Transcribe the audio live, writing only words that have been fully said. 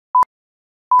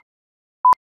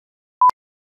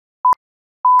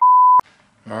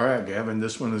All right, Gavin,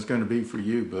 this one is going to be for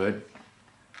you, bud.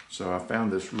 So I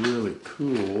found this really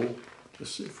cool.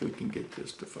 Let's see if we can get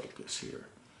this to focus here.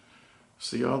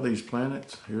 See all these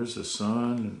planets? Here's the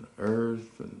sun and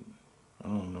Earth and I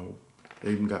don't know.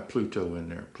 They even got Pluto in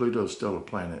there. Pluto's still a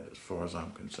planet as far as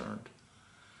I'm concerned.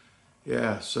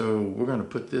 Yeah, so we're going to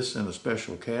put this in a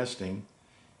special casting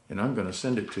and I'm going to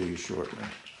send it to you shortly.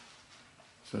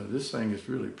 So this thing is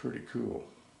really pretty cool.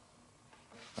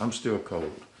 I'm still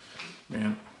cold.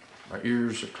 Man, my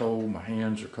ears are cold, my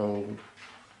hands are cold.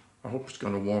 I hope it's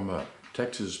going to warm up.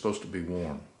 Texas is supposed to be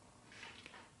warm.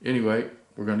 Anyway,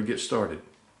 we're going to get started.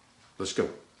 Let's go.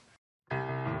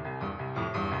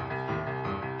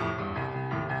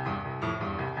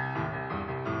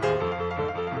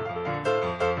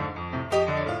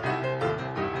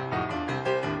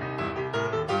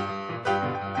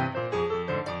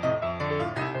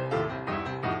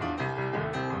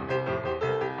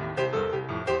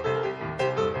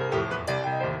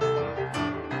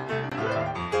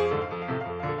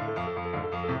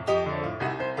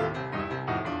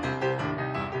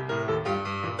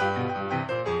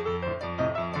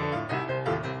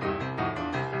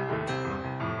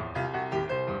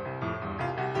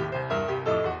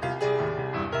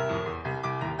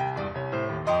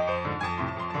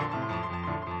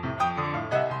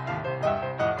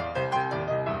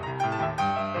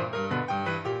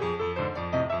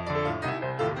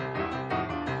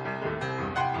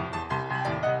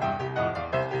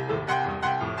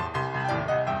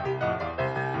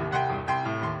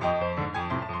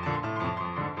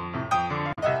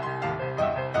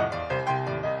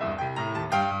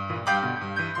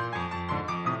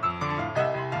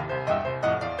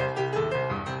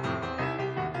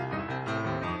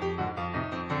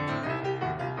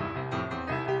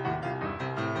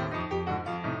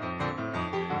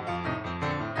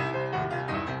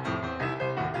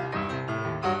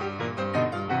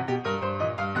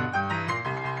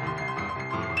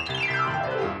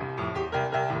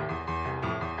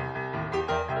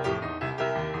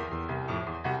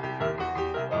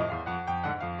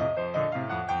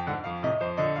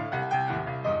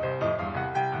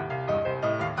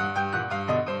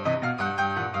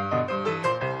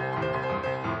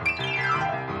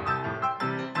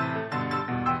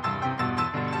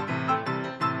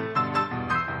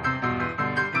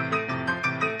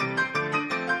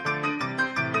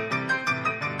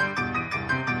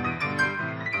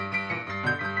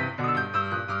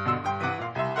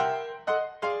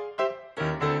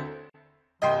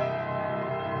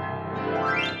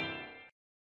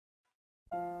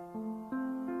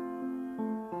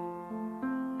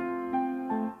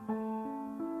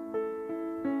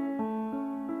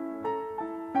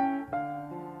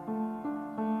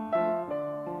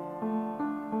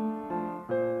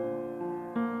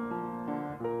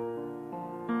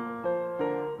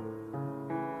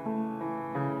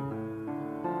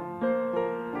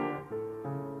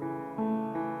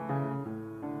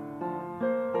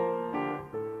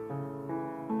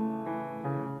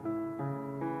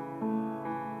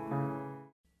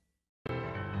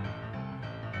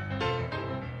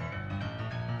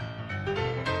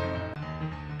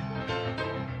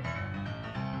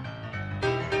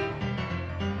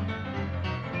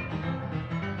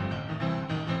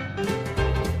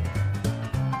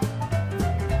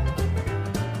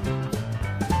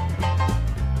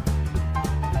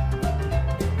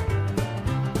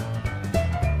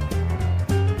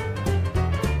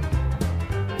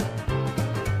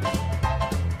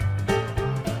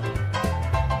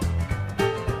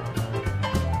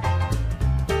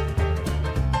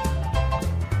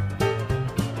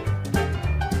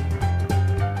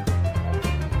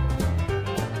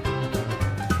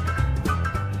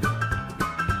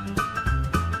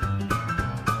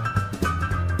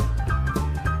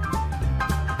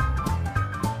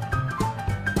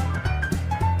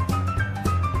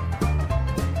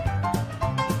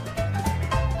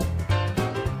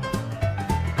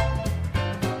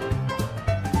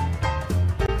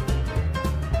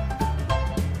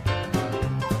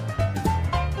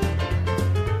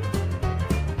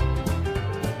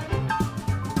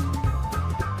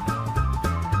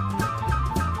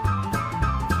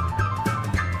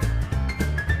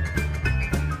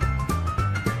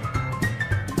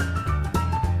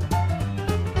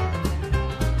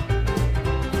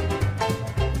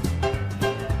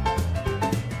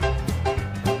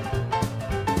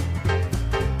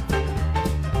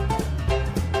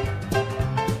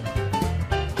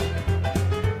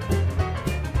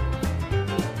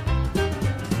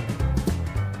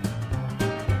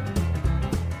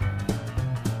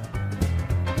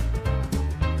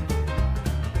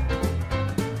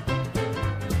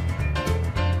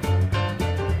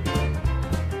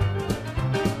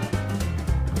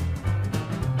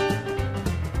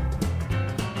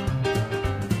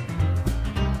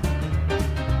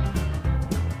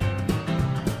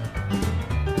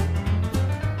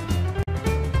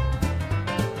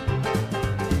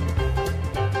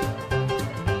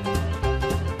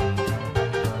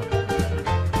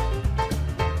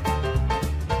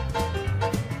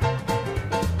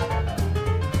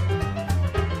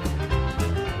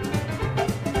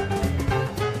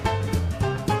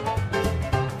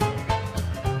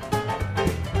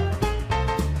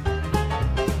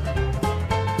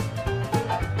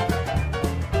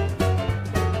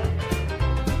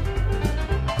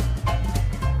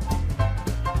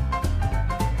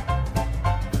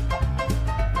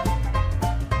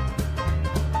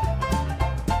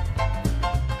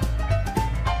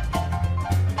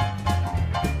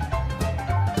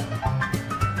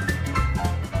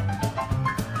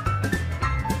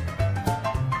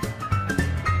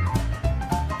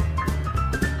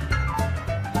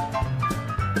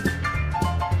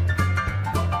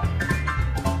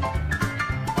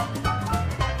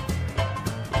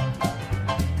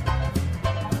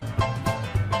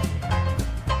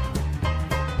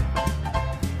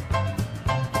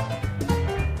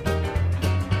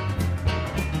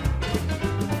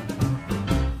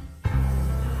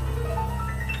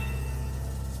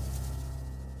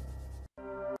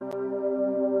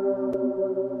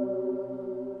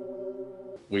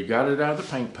 we got it out of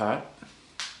the paint pot.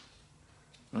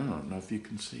 I don't know if you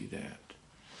can see that.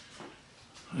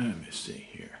 Let me see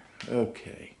here.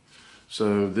 Okay,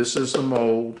 so this is the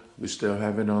mold. We still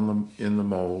have it in the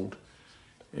mold.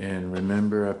 And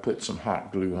remember, I put some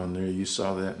hot glue on there. You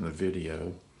saw that in the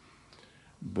video.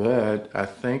 But I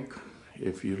think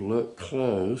if you look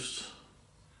close,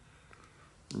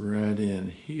 right in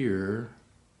here,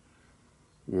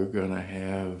 we're gonna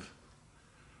have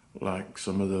like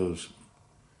some of those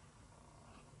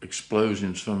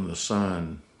explosions from the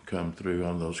sun come through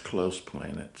on those close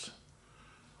planets,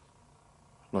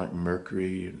 like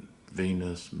Mercury and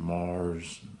Venus,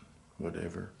 Mars,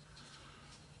 whatever.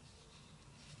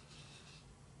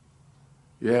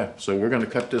 Yeah, so we're going to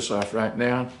cut this off right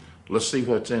now. Let's see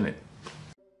what's in it.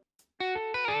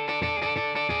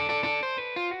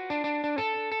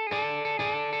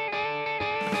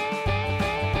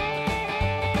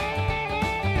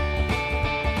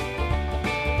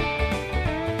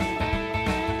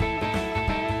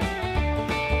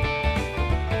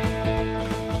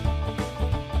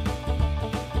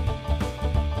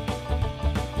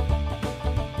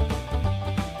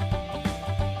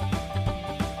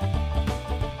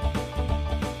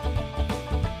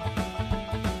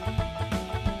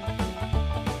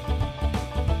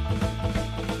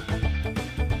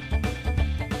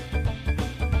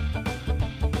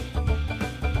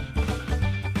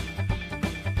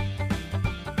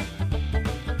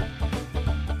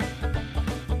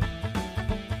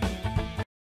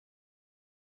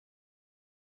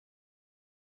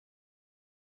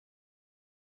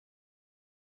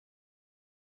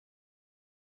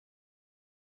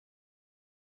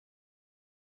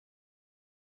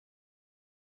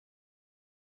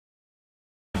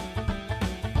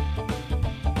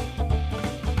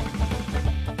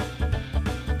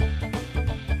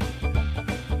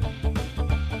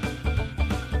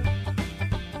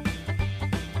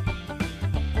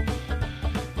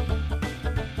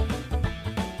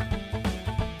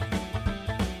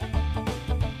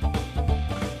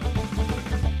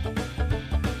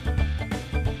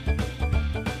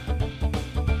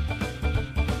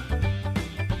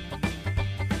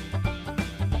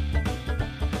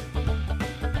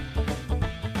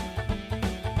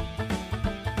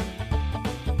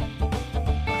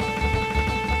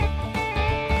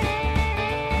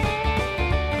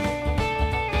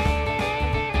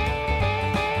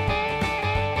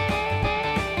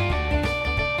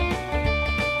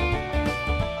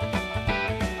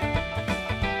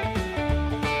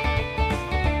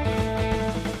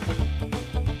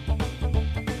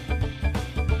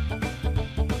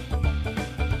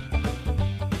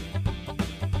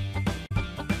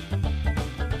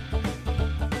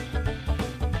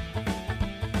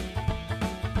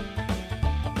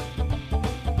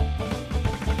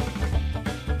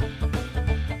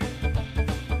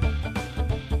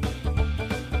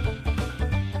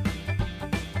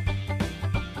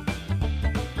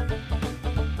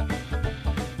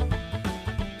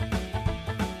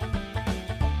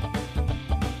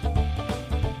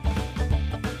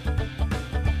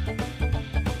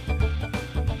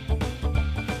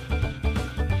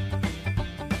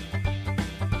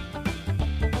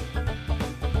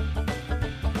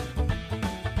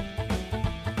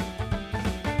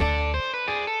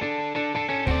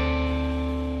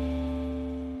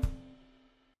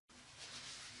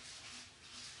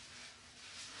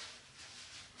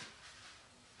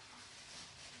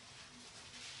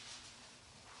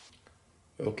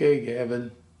 Okay,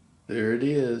 Gavin, there it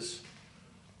is.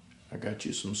 I got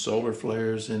you some solar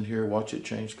flares in here. Watch it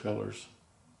change colors.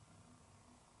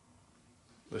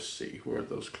 Let's see, where are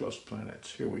those close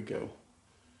planets? Here we go.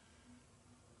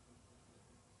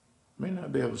 May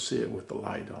not be able to see it with the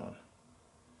light on.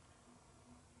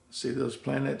 See those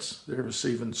planets? They're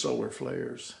receiving solar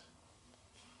flares.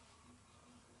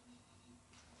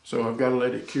 So I've got to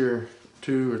let it cure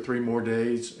 2 or 3 more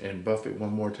days and buff it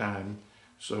one more time.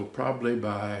 So probably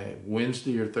by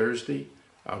Wednesday or Thursday,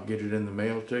 I'll get it in the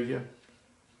mail to you.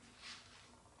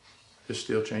 It's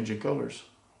still changing colors.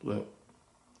 Look,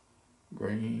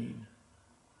 green.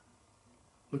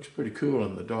 Looks pretty cool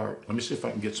in the dark. Let me see if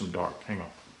I can get some dark. Hang on.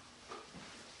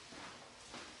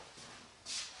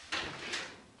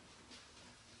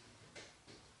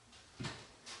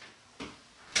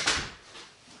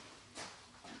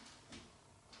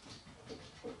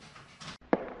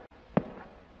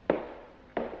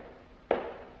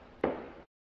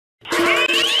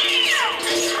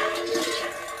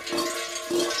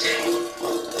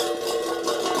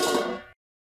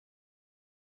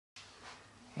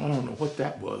 I don't know what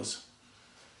that was.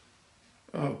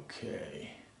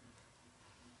 Okay.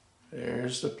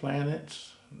 There's the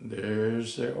planets.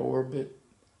 There's their orbit.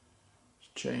 It's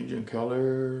changing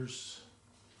colors.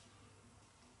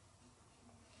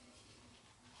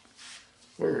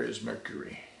 Where is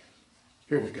Mercury?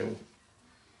 Here we go.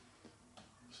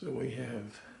 So we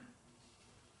have,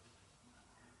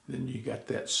 then you got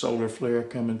that solar flare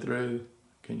coming through.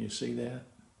 Can you see that?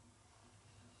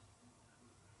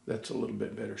 That's a little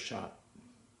bit better shot.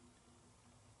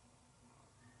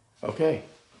 Okay,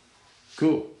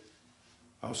 cool.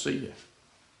 I'll see you.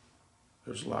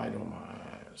 There's light on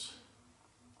my eyes.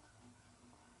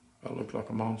 I look like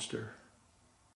a monster.